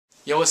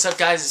Yo, what's up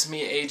guys, it's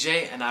me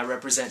AJ and I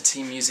represent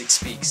Team Music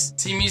Speaks.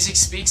 Team Music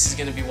Speaks is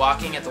going to be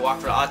walking at the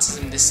Walk for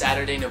Autism this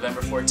Saturday,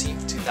 November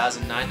 14th,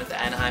 2009 at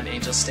the Anaheim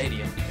Angels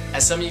Stadium.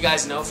 As some of you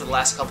guys know, for the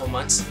last couple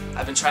months,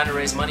 I've been trying to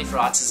raise money for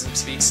Autism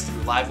Speaks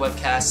through live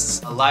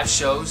webcasts, live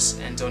shows,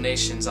 and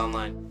donations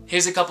online.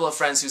 Here's a couple of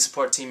friends who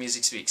support Team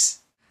Music Speaks.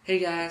 Hey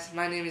guys,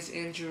 my name is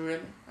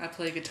Rhim. I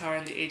play guitar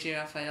in the AJ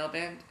Rafael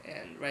band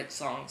and write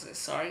songs as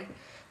Sorry,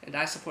 and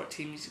I support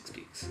Team Music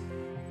Speaks.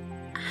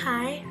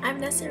 Hi, I'm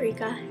Nessa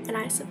Rica, and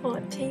I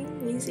support Team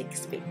Music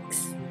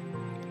Speaks.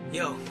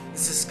 Yo,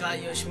 this is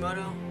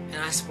Yoshimoto, and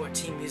I support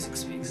Team Music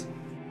Speaks.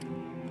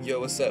 Yo,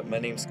 what's up? My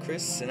name's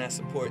Kris, and I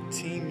support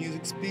Team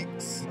Music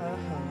Speaks.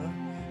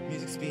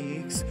 Music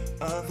Speaks.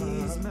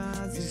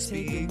 Music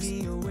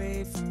Speaks.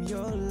 Away from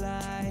your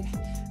light.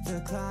 The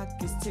clock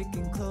is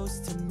ticking close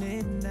to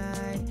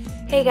midnight.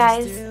 Hey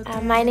guys,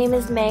 my name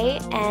is Mae,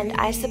 and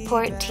I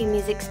support Team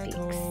Music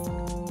Speaks.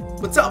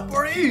 What's up,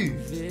 party?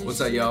 What's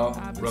up, y'all?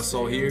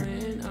 RuSoul here.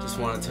 Just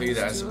want to tell you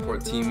that I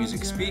support Team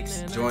Music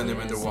Speaks. Join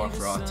them in their walk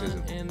for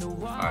autism.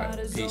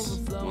 Alright, peace.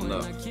 One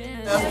love.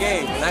 I'm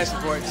Gabe, and I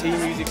support Team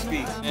Music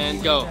Speaks.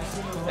 And go.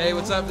 Hey,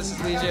 what's up? This is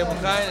Leejay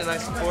Abucayan, and I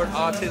support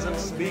Autism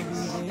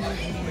Speaks.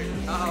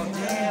 Oh,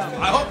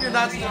 damn. I hope you're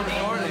not still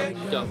recording.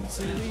 Go.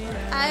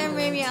 I am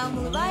Ramiele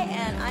Malubay,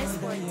 and I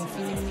support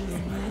Team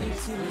Music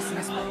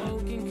Speaks.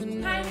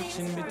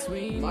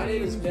 My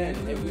name is Ben,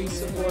 and we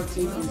support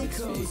Team Music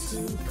Speaks.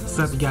 What's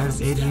up, guys?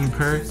 It's Adrian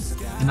Per,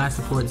 and I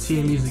support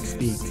Team Music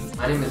Speaks.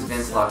 My name is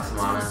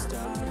Lacsamana,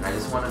 and I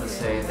just wanted to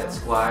say that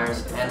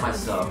Squirez and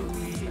myself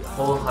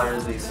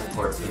wholeheartedly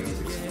support Team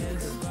Music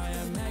Speaks.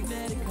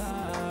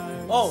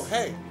 Oh,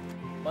 hey!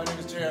 My name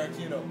is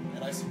Aquino,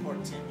 and I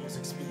support Team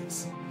Music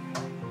Speaks.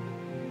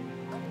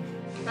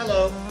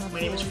 Hello, my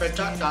name is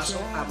Jon de Castro.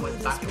 I'm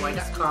with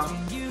BakitWhy.com,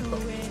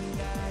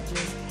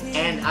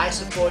 and I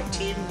support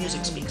Team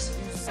Music Speaks.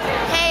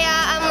 Hey,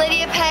 I'm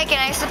Lydia Paek, and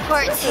I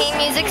support Team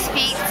Music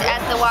Speaks at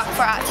the Walk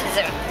for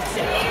Autism.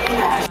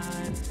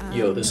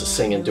 Yo, this is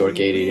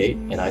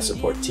Singindork888, and I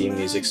support Team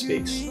Music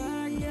Speaks. Hey,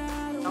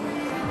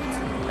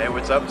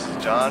 what's up? This is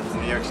John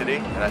from New York City,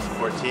 and I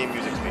support Team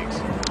Music Speaks.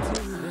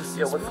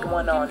 Yo, what's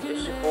going on?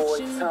 It's your boy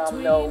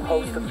Tom No,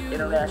 host of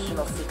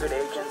International Secret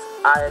Agents,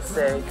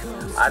 ISA.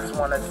 I just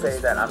want to say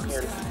that I'm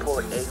here to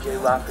support AJ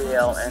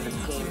Rafael and the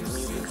Team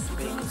Music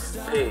Speaks.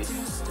 Peace.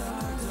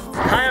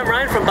 Hi, I'm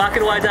Ryan from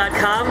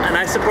BakitWhy.com, and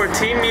I support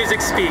Team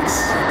Music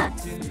Speaks.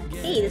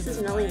 Hey, this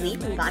is Melanie Lee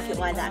from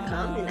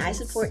BakitWhy.com, and I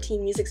support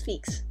Team Music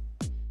Speaks.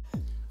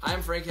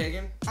 I'm Frank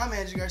Hagan. I'm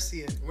Manny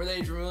Garcia. We're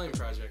the Rhim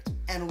Project.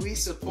 And we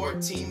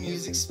support Team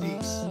Music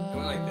Speaks.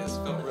 Going like this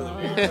felt really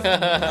weird.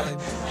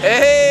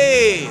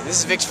 Hey, this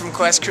is Victor from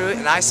Quest Crew,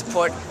 and I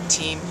support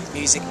Team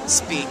Music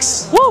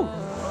Speaks. Woo!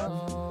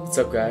 What's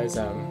up, guys?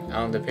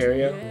 I'm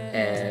Deperio,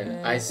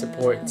 and I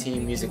support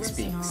Team Music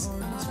Speaks.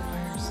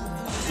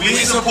 We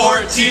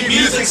support Team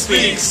Music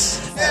Speaks!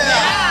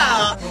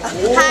 Yeah!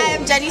 Hi,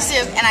 I'm Jenny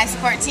Suk, and I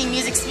support Team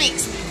Music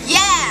Speaks.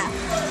 Yeah!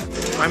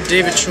 I'm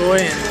David Choi,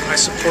 and I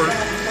support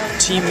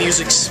Team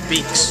Music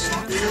Speaks.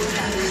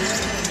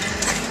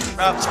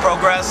 What up, it's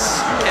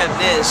Progress, and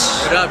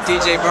this. What up,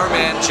 DJ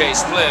Berman, Jay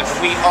Spliff.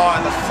 We are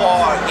the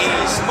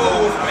Fareast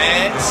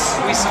Movement.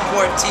 We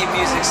support Team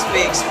Music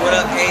Speaks. What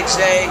up,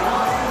 AJ?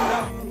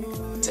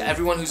 To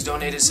everyone who's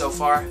donated so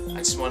far, I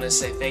just want to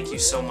say thank you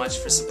so much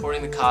for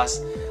supporting the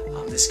cause.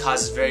 This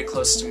cause is very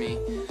close to me,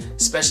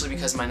 especially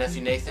because my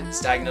nephew Nathan was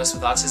diagnosed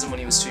with autism when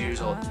he was 2 years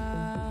old.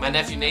 My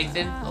nephew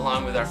Nathan,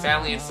 along with our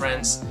family and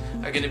friends,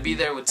 are going to be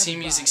there with Team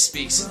Music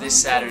Speaks this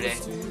Saturday.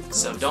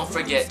 So don't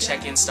forget,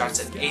 check-in starts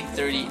at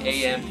 8:30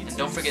 a.m. and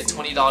don't forget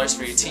 $20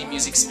 for your Team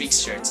Music Speaks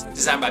shirts,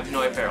 designed by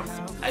PnoyApparel.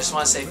 I just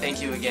want to say thank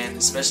you again,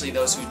 especially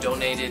those who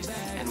donated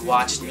and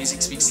watched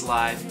Music Speaks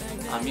Live,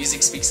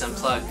 Music Speaks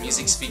Unplugged,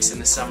 Music Speaks in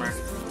the summer,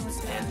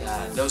 and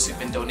those who've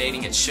been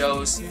donating at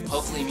shows.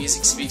 Hopefully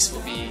Music Speaks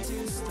will be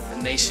a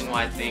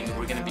nationwide thing.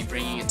 We're going to be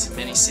bringing it to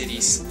many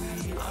cities.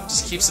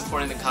 Just keep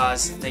supporting the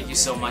cause. Thank you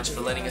so much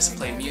for letting us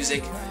play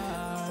music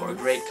for a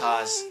great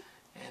cause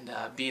and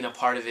being a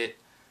part of it.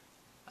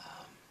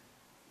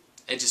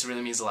 It just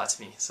really means a lot to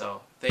me.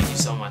 So thank you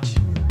so much.